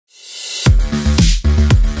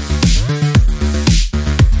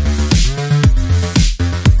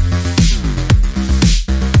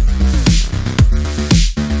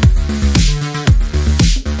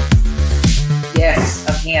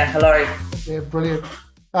hello. Yeah, brilliant.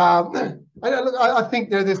 I think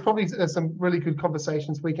there's probably some really good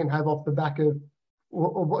conversations we can have off the back of,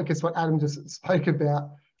 I guess, what Adam just spoke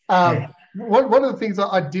about. One of the things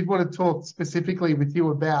I did want to talk specifically with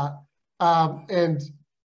you about, and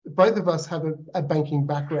both of us have a banking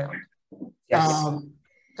background. Yes.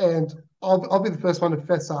 And I'll be the first one to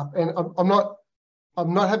fess up. And I'm not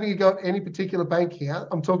having a go at any particular bank here.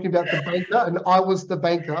 I'm talking about the banker, and I was the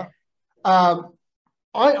banker.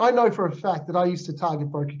 I know for a fact that I used to target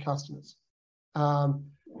broker customers.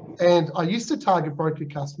 And I used to target broker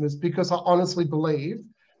customers because I honestly believed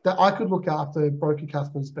that I could look after broker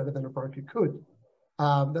customers better than a broker could.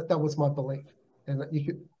 That was my belief. And that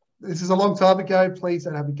this is a long time ago. Please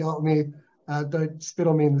don't have a go at me. Don't spit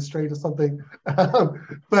on me in the street or something. I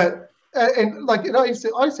used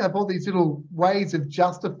to have all these little ways of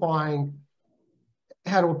justifying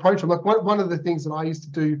how to approach them. Like one of the things that I used to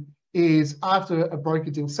do is after a broker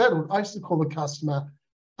deal settled, I used to call the customer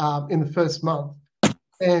in the first month.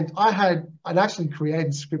 And I'd actually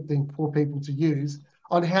created scripting for people to use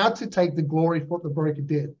on how to take the glory for what the broker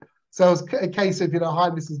did. So it was a case of, hi,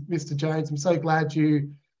 Mr. Jones, I'm so glad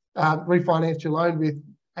you refinanced your loan with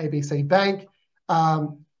ABC Bank.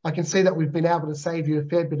 I can see that we've been able to save you a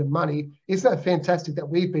fair bit of money. Isn't that fantastic that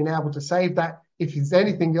we've been able to save that? If there's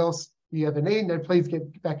anything else you ever need, please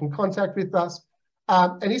get back in contact with us.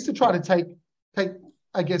 And used to try to take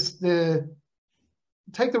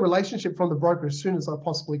the relationship from the broker as soon as I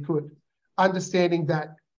possibly could, understanding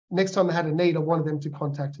that next time they had a need, I wanted them to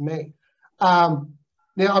contact me. Now,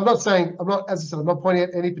 I'm not pointing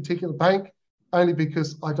at any particular bank, only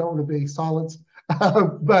because I don't want to be silenced.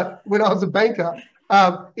 But when I was a banker,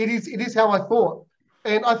 it is how I thought.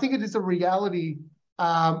 And I think it is a reality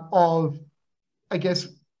of, I guess,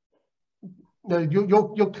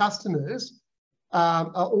 your customers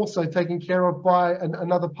are also taken care of by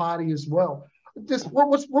another party as well. Just what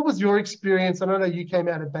was your experience? I know you came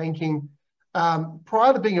out of banking.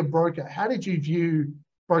 Prior to being a broker, how did you view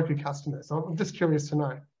broker customers? I'm just curious to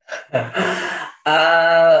know.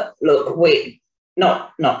 Look,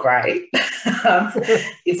 not great.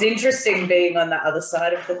 It's interesting being on the other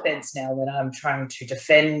side of the fence now when I'm trying to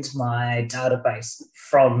defend my database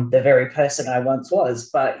from the very person I once was.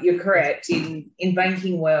 But you're correct. In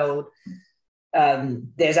banking world,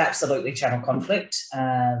 there's absolutely channel conflict.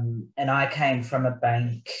 And I came from a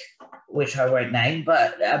bank, which I won't name,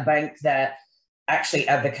 but a bank that actually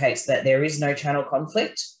advocates that there is no channel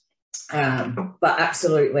conflict. But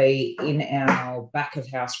absolutely, in our back of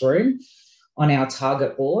house room, on our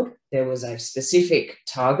target board, there was a specific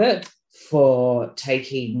target for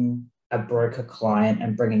taking a broker client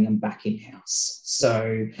and bringing them back in-house.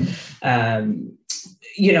 So,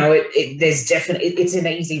 there's definitely, it's an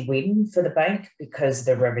easy win for the bank because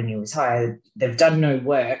the revenue is high. They've done no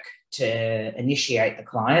work to initiate the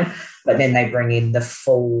client, but then they bring in the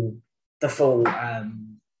full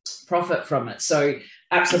profit from it. So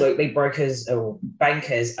absolutely, brokers or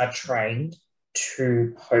bankers are trained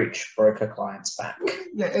to poach broker clients back.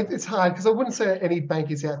 Yeah, it's hard because I wouldn't say any bank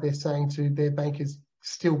is out there saying to their bankers,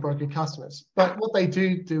 steal broker customers. But what they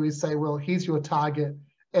do is say, well, here's your target.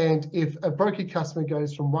 And if a broker customer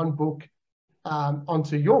goes from one book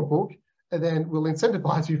onto your book, then we'll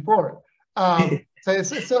incentivize you for it. So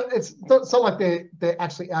it's not like they're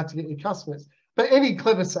actually out to get your customers. But any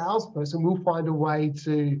clever salesperson will find a way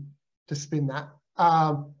to spin that.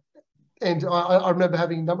 And I remember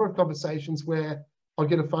having a number of conversations where I'll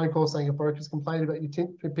get a phone call saying a broker's complaining about you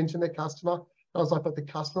pinching their customer. And I was like, but the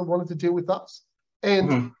customer wanted to deal with us.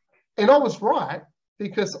 And I was right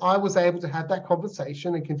because I was able to have that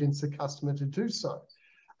conversation and convince the customer to do so.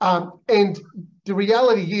 And the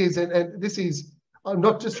reality is, and this is, I'm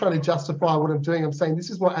not just trying to justify what I'm doing. I'm saying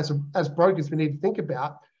this is what, as brokers, we need to think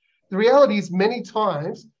about. The reality is many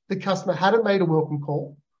times the customer hadn't made a welcome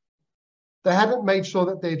call. They hadn't made sure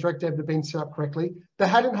that their direct debit had been set up correctly. They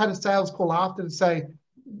hadn't had a sales call after to say,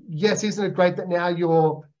 yes, isn't it great that now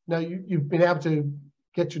you've been able to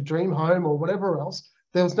get your dream home or whatever else.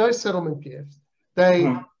 There was no settlement gift. They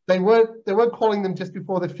weren't calling them just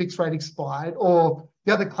before the fixed rate expired. Or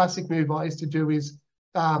the other classic move I used to do is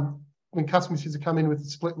when customers used to come in with a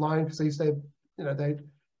split loan because they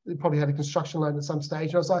probably had a construction loan at some stage.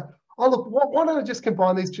 And I was like, oh look, why don't I just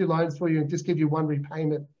combine these two loans for you and just give you one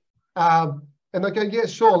repayment? And they go, yeah,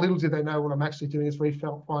 sure. Little do they know what I'm actually doing is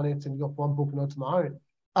refinancing off one book and onto my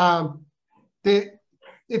own.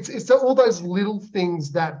 It's all those little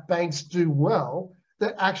things that banks do well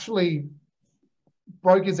that actually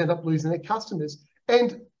brokers end up losing their customers.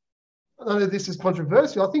 And I know this is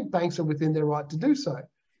controversial. I think banks are within their right to do so.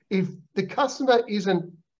 If the customer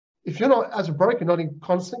isn't if you're not, as a broker, not in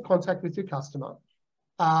constant contact with your customer,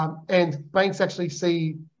 and banks actually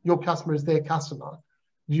see your customer as their customer,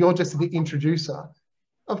 you're just the introducer,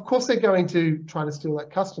 of course they're going to try to steal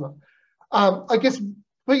that customer. I guess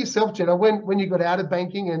for yourself, Jenna, when you got out of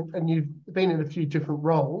banking and you've been in a few different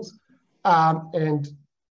roles, and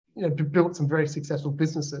built some very successful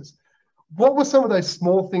businesses, what were some of those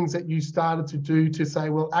small things that you started to do to say,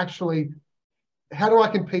 well, actually, how do I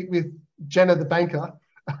compete with Jenna the banker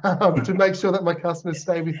to make sure that my customers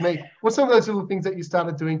stay with me? What's some of those little things that you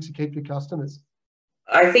started doing to keep your customers?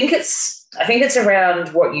 I think it's around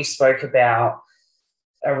what you spoke about,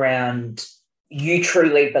 around you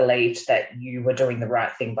truly believed that you were doing the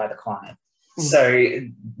right thing by the client. So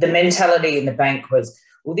the mentality in the bank was,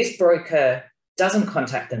 well, this broker doesn't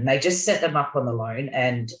contact them. They just set them up on the loan,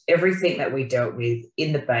 and everything that we dealt with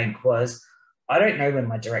in the bank was, I don't know when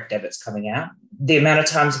my direct debit's coming out. The amount of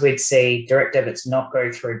times we'd see direct debits not go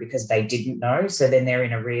through because they didn't know. So then they're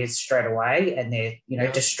in arrears straight away, and they're,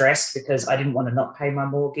 distressed because I didn't want to not pay my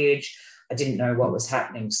mortgage. I didn't know what was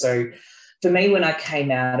happening. So for me, when I came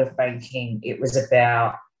out of banking, it was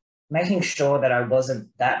about making sure that I wasn't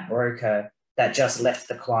that broker that just left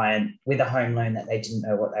the client with a home loan that they didn't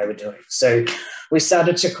know what they were doing. So we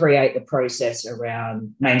started to create the process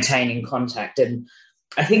around maintaining contact. And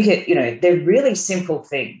I think they're really simple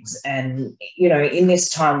things. And, in this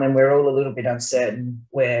time when we're all a little bit uncertain,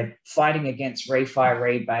 we're fighting against refi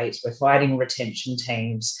rebates, we're fighting retention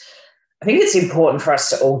teams. I think it's important for us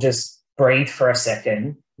to all just breathe for a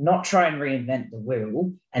second, not try and reinvent the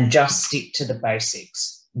wheel, and just stick to the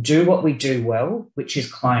basics. Do what we do well, which is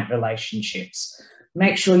client relationships.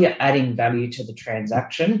 Make sure you're adding value to the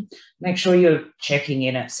transaction. Make sure you're checking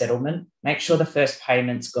in at settlement. Make sure the first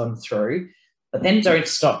payment's gone through. But then don't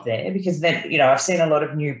stop there, because then, I've seen a lot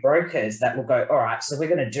of new brokers that will go, all right, so we're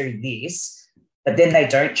going to do this, but then they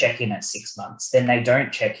don't check in at 6 months. Then they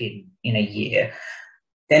don't check in a year.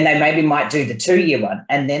 Then they maybe might do the 2-year one,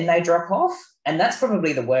 and then they drop off. And that's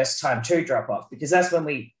probably the worst time to drop off, because that's when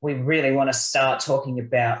we really want to start talking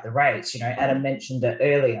about the rates. Adam mentioned it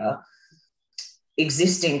earlier.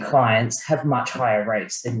 Existing clients have much higher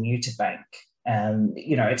rates than new to bank.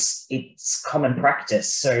 It's common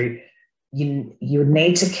practice. So you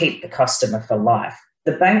need to keep the customer for life.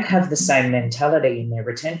 The bank have the same mentality in their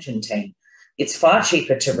retention team. It's far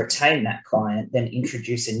cheaper to retain that client than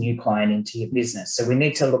introduce a new client into your business. So we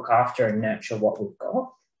need to look after and nurture what we've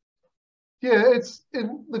got. Yeah,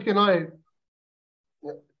 look, and I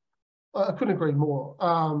couldn't agree more.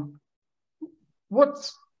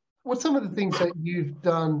 What's some of the things that you've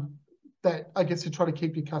done that, I guess, to try to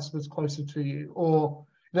keep your customers closer to you? Or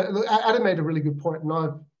Adam made a really good point, and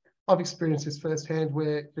I've experienced this firsthand,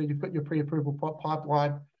 where you've got your pre-approval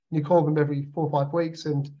pipeline and you call them every 4 or 5 weeks,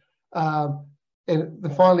 and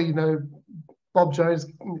finally, Bob Jones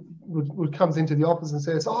comes into the office and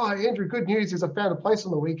says, "Oh, Andrew, good news is I found a place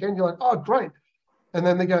on the weekend." You're like, "Oh, great." And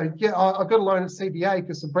then they go, "Yeah, I got a loan at CBA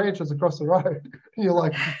because the branch was across the road." And you're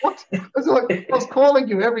like, "What?" I was calling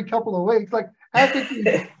you every couple of weeks. Like, how could you?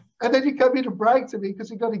 And then you come here to brag to me because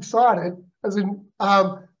you got excited.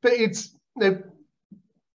 But it's,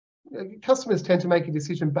 customers tend to make a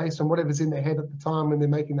decision based on whatever's in their head at the time when they're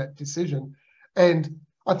making that decision. And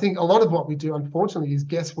I think a lot of what we do, unfortunately, is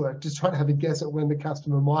guesswork, just trying to have a guess at when the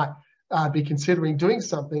customer might be considering doing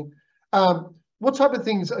something. What type of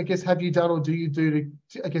things, I guess, have you done or do you do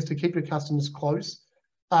to keep your customers close?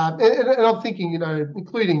 And I'm thinking,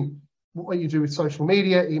 including what you do with social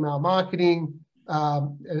media, email marketing,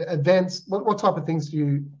 events. What type of things have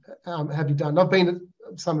you done? I've been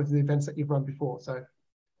at some of the events that you've run before, so.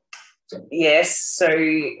 Yes, so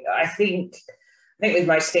I think with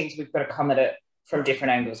most things we've got to come at it from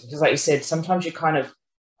different angles, because like you said, sometimes you're kind of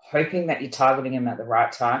hoping that you're targeting them at the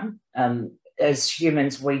right time. As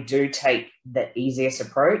humans, we do take the easiest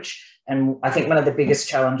approach. And I think one of the biggest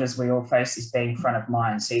challenges we all face is being front of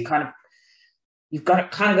mind. So you've got to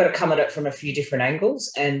come at it from a few different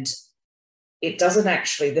angles. And it doesn't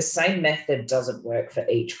actually, the same method doesn't work for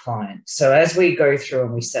each client. So as we go through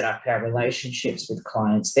and we set up our relationships with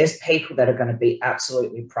clients, there's people that are going to be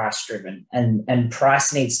absolutely price driven, and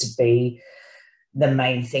price needs to be the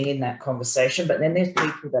main thing in that conversation. But then there's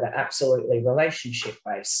people that are absolutely relationship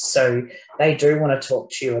based. So they do want to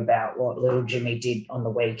talk to you about what little Jimmy did on the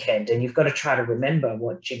weekend. And you've got to try to remember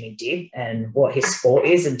what Jimmy did and what his sport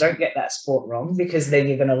is. And don't get that sport wrong, because then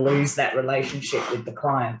you're going to lose that relationship with the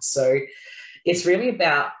client. So it's really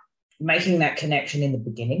about making that connection in the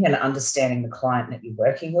beginning and understanding the client that you're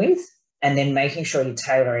working with, and then making sure you're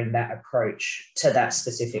tailoring that approach to that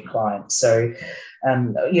specific client. So,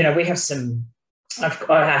 we have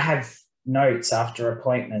I have notes after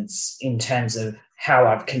appointments in terms of how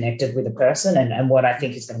I've connected with a person and what I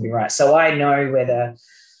think is going to be right. So I know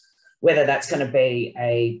whether that's going to be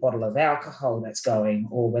a bottle of alcohol that's going,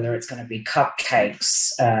 or whether it's going to be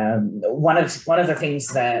cupcakes. One of the things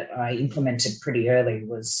that I implemented pretty early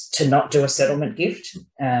was to not do a settlement gift,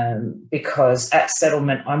 because at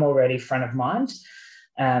settlement I'm already front of mind.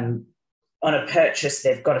 On a purchase,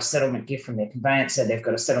 they've got a settlement gift from their conveyancer, they've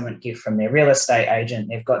got a settlement gift from their real estate agent,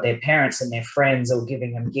 they've got their parents and their friends all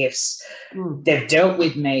giving them gifts. They've dealt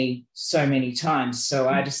with me so many times, so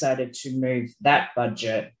I decided to move that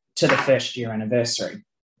budget to the first year anniversary,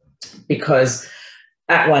 because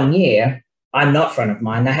at 1 year, I'm not front of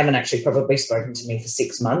mind. They haven't actually probably spoken to me for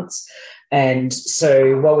 6 months. And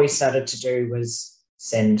so what we started to do was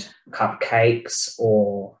send cupcakes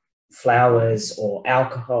or flowers or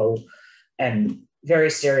alcohol, and very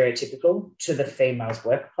stereotypical, to the female's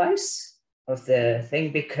workplace of the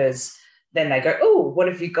thing, because then they go, oh, what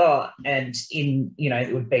have you got? And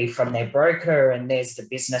it would be from their broker, and there's the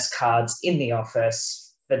business cards in the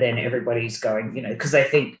office. But then everybody's going, because they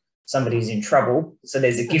think somebody's in trouble, so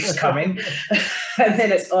there's a gift coming. And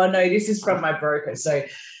then it's, oh no, this is from my broker. So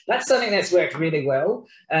that's something that's worked really well.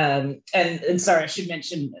 And sorry, I should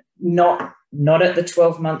mention, not at the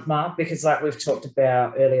 12-month mark, because like we've talked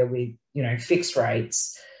about earlier with, fixed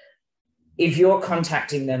rates, if you're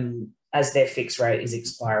contacting them as their fixed rate is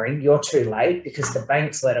expiring, you're too late, because the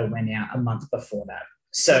bank's letter went out a month before that.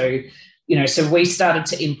 So, so we started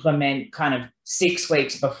to implement kind of 6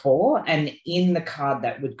 weeks before, and in the card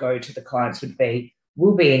that would go to the clients would be,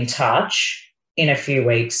 we'll be in touch in a few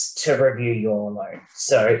weeks to review your loan.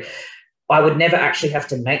 So I would never actually have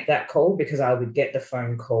to make that call, because I would get the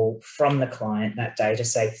phone call from the client that day to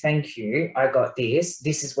say, thank you, I got this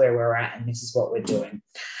is where we're at, and this is what we're doing.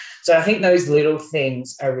 So I think those little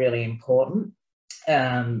things are really important.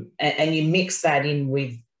 And you mix that in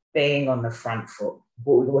with being on the front foot.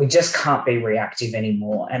 We just can't be reactive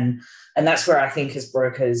anymore. And that's where I think as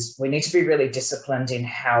brokers, we need to be really disciplined in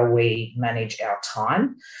how we manage our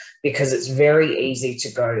time, because it's very easy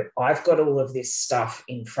to go, I've got all of this stuff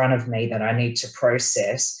in front of me that I need to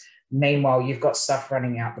process. Meanwhile, you've got stuff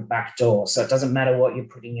running out the back door. So it doesn't matter what you're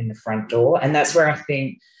putting in the front door. And that's where I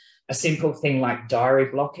think a simple thing like diary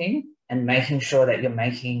blocking and making sure that you're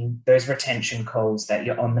making those retention calls, that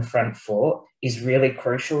you're on the front foot, is really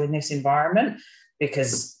crucial in this environment,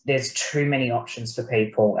 because there's too many options for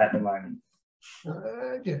people at the moment.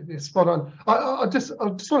 Yeah, spot on. I just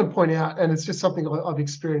want to point out, and it's just something I've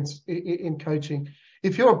experienced in coaching.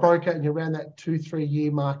 If you're a broker and you're around that 2-3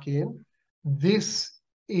 year mark in, this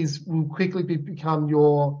will quickly become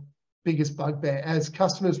your biggest bugbear as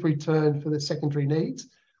customers return for their secondary needs,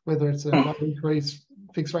 whether it's a loan increase,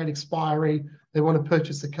 fixed rate expiry, they want to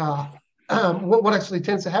purchase a car. What actually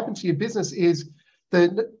tends to happen to your business is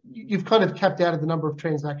that you've kind of capped out of the number of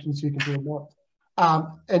transactions you can do a month.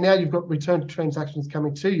 And now you've got return transactions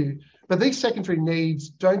coming to you. But these secondary needs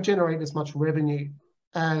don't generate as much revenue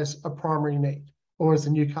as a primary need or as a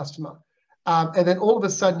new customer. And then all of a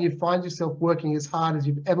sudden you find yourself working as hard as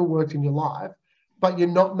you've ever worked in your life, but you're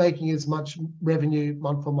not making as much revenue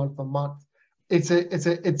month on month on month. It's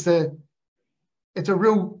a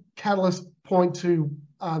real catalyst point to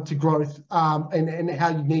growth, and how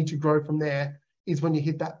you need to grow from there is when you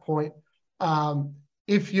hit that point.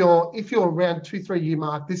 If you're around 2-3 year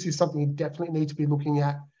mark, this is something you definitely need to be looking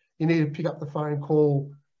at. You need to pick up the phone, call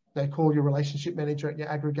your relationship manager at your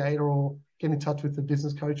aggregator, or get in touch with the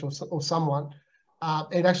business coach or someone,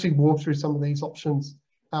 and actually walk through some of these options.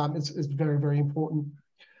 Is very, very important.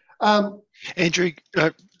 Andrew,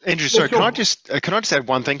 sorry, can I just add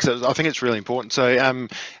one thing? So I think it's really important. So,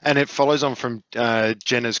 and it follows on from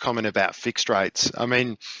Jenna's comment about fixed rates. I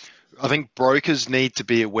mean, I think brokers need to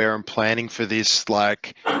be aware and planning for this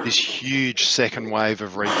huge second wave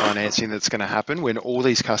of refinancing that's going to happen when all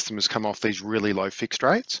these customers come off these really low fixed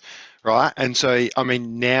rates, right? And so, I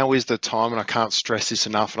mean, now is the time, and I can't stress this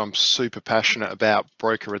enough, and I'm super passionate about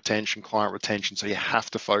broker retention, client retention, so you have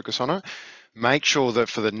to focus on it. Make sure that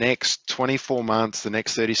for the next 24 months, the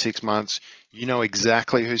next 36 months, you know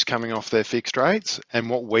exactly who's coming off their fixed rates. And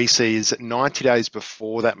what we see is that 90 days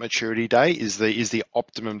before that maturity date is the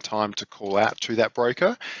optimum time to call out to that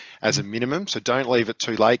broker as a minimum. So don't leave it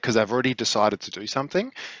too late, because they've already decided to do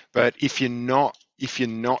something. But if you're not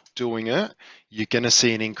doing it, you're going to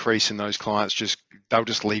see an increase in those clients. They'll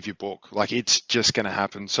just leave your book. Like, it's just going to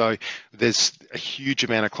happen. So there's a huge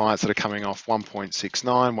amount of clients that are coming off 1.69,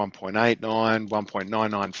 1.89,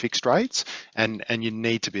 1.99 fixed rates, and you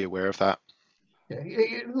need to be aware of that.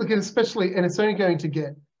 Yeah, look, especially, and it's only going to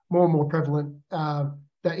get more and more prevalent,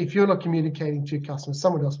 that if you're not communicating to your customers,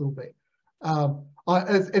 someone else will be. I'm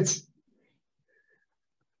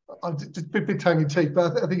just a bit tongue in cheek,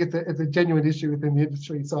 but I think it's a genuine issue within the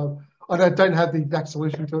industry. So I don't have the exact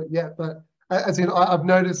solution to it yet, but as in I've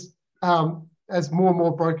noticed as more and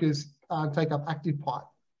more brokers take up active pipe,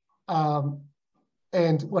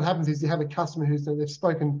 and what happens is you have a customer they've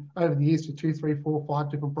spoken over the years to 2, 3, 4, 5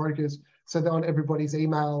 different brokers, so they're on everybody's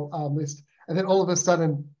email list, and then all of a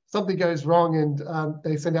sudden something goes wrong, and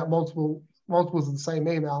they send out multiples of the same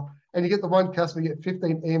email, and you get the one customer, you get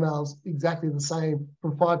 15 emails exactly the same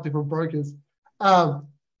from 5 different brokers. That's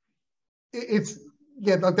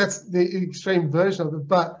the extreme version of it.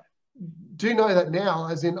 But do know that now,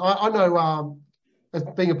 as in I know as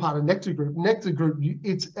being a part of Nectar Group,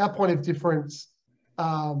 it's our point of difference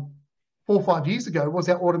 4 or 5 years ago was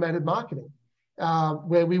our automated marketing,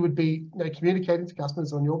 where we would be communicating to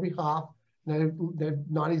customers on your behalf,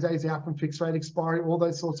 90 days out from fixed rate expiry, all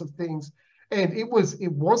those sorts of things. And it was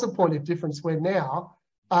a point of difference where now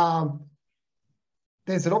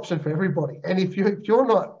there's an option for everybody. And if you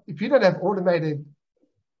don't have automated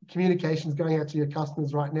communications going out to your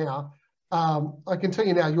customers right now, I can tell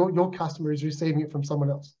you now your customer is receiving it from someone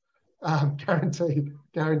else, guaranteed.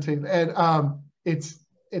 And it's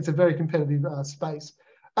a very competitive space.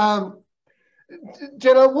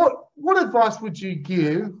 Jenna, what advice would you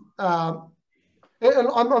give? And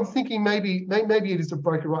I'm thinking maybe it is a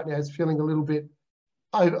broker right now is feeling a little bit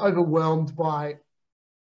overwhelmed by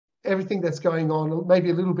everything that's going on,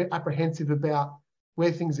 maybe a little bit apprehensive about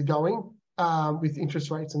where things are going with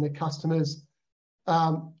interest rates and their customers.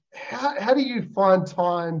 How do you find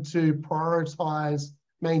time to prioritise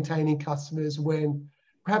maintaining customers when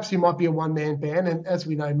perhaps you might be a one-man band, and as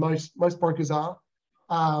we know, most brokers are.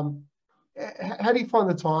 How do you find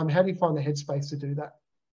the time? How do you find the headspace to do that?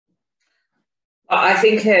 I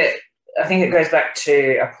think it goes back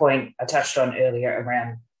to a point I touched on earlier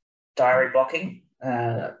around diary blocking.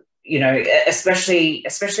 Especially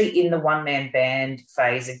in the one-man band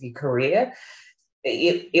phase of your career,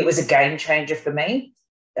 it was a game changer for me.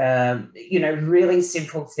 Really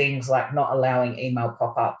simple things like not allowing email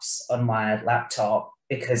pop-ups on my laptop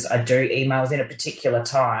because I do emails in a particular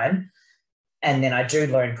time, and then I do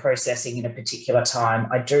loan processing in a particular time.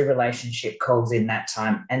 I do relationship calls in that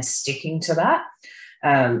time, and sticking to that.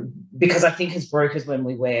 Because I think as brokers, when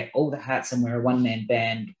we wear all the hats and we're a one-man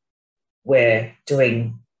band, we're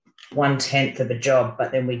doing 1/10 of a job,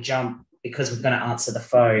 but then we jump because we're going to answer the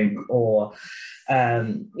phone or,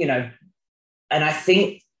 and I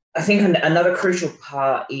think another crucial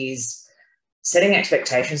part is setting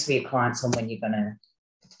expectations for your clients on when you're going to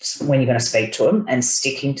speak to them and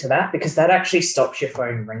sticking to that, because that actually stops your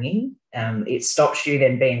phone ringing. It stops you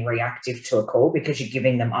then being reactive to a call because you're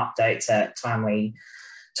giving them updates at timely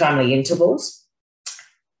intervals.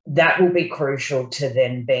 That will be crucial to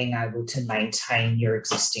then being able to maintain your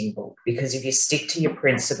existing book, because if you stick to your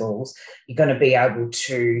principles, you're going to be able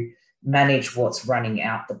to manage what's running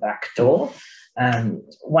out the back door.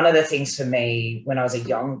 One of the things for me when I was a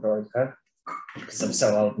young broker, because I'm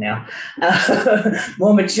so old now,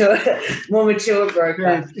 more mature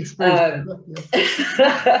broker.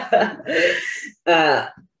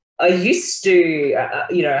 I used to,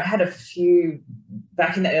 I had a few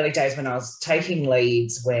back in the early days when I was taking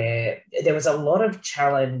leads where there was a lot of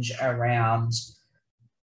challenge around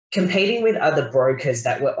competing with other brokers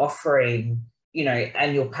that were offering,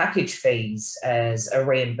 annual package fees as a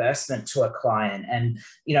reimbursement to a client. And,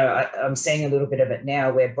 I'm seeing a little bit of it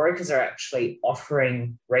now where brokers are actually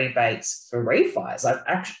offering rebates for refis. Like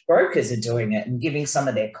actual brokers are doing it and giving some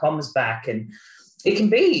of their comms back. And it can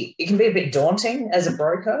be a bit daunting as a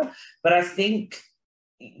broker, but I think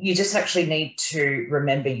you just actually need to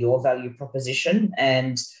remember your value proposition.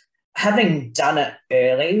 And having done it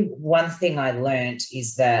early, one thing I learned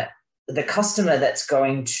is that the customer that's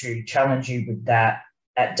going to challenge you with that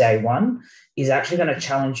at day one is actually going to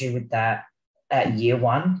challenge you with that at year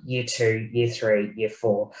 1, year 2, year 3, year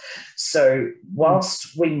 4. So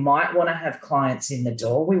whilst we might want to have clients in the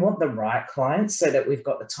door, we want the right clients so that we've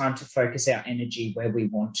got the time to focus our energy where we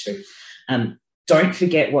want to. Don't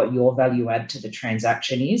forget what your value add to the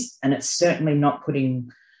transaction is, and it's certainly not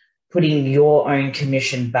putting your own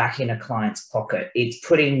commission back in a client's pocket. It's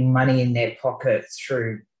putting money in their pocket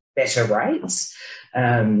through better rates.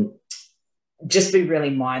 Just be really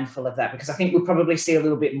mindful of that, because I think we'll probably see a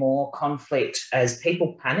little bit more conflict as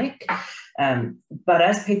people panic. But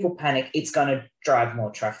as people panic, it's going to drive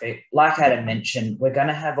more traffic. Like Adam mentioned, we're going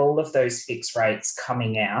to have all of those fixed rates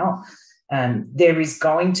coming out. There is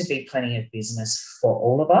going to be plenty of business for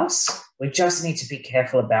all of us. We just need to be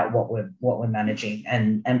careful about what we're managing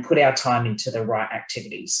and put our time into the right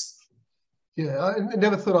activities. Yeah, I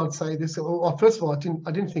never thought I'd say this. Well, first of all, I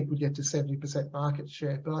didn't think we'd get to 70% market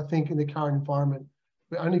share, but I think in the current environment,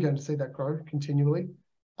 we're only going to see that grow continually,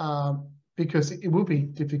 because it will be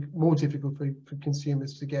more difficult for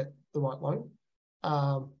consumers to get the right loan.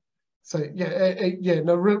 So yeah,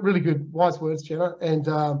 no, really good, wise words, Jenna. And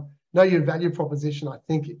know your value proposition, I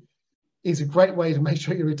think, is a great way to make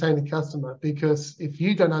sure you retain the customer, because if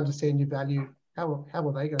you don't understand your value, how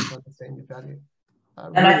are they going to understand your value?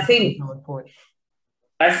 And really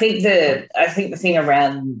I think the thing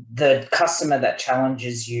around the customer that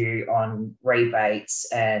challenges you on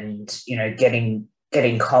rebates and, you know, getting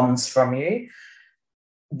comms from you,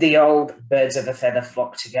 the old birds of a feather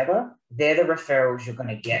flock together. They're the referrals you're going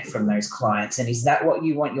to get from those clients. And is that what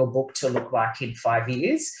you want your book to look like in 5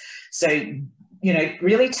 years? So, you know,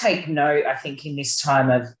 really take note, I think, in this time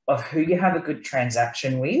of who you have a good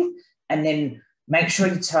transaction with, and then make sure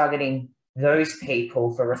you're targeting those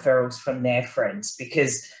people for referrals from their friends,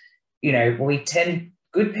 because, you know,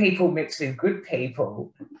 good people mix with good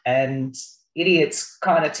people, and idiots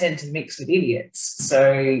kind of tend to mix with idiots.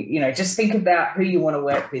 So, you know, just think about who you want to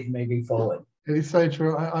work with moving forward. It is so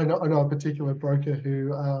true. I know a particular broker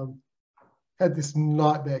who had this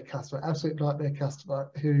nightmare customer, absolute nightmare customer,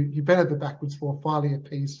 who you bent over backwards for, finally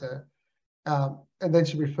appeased her, and then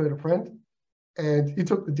she referred a friend. And he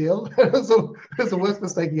took the deal. It was the worst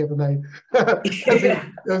mistake he ever made.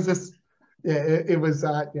 It was just,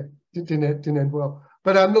 didn't end well.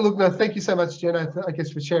 But look, no, thank you so much, Jenna, I guess,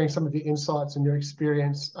 for sharing some of your insights and your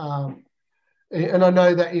experience. And I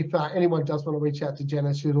know that if anyone does want to reach out to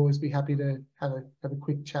Jenna, she'd always be happy to have a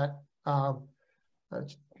quick chat.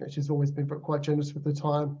 She's always been quite generous with the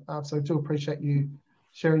time. So I do appreciate you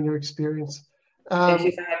sharing your experience. Thank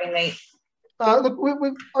you for having me.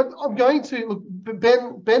 Look, I'm going to look.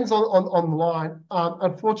 Ben's on the line.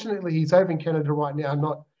 Unfortunately, he's over in Canada right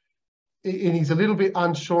now. And he's a little bit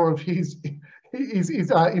unsure of his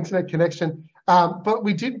internet connection. But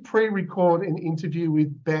we did pre-record an interview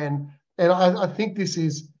with Ben, and I think it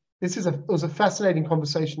was a fascinating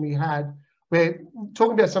conversation we had. We're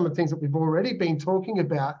talking about some of the things that we've already been talking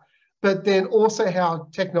about, but then also how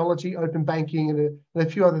technology, open banking, and a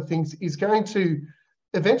few other things is going to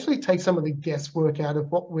eventually take some of the guesswork out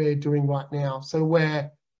of what we're doing right now. So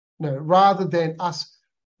rather than us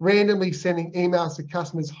randomly sending emails to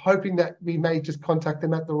customers, hoping that we may just contact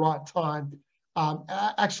them at the right time,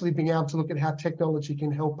 actually being able to look at how technology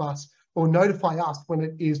can help us or notify us when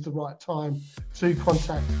it is the right time to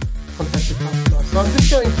contact the customer. So I'm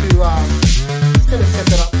just going to set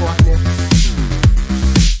that up right now.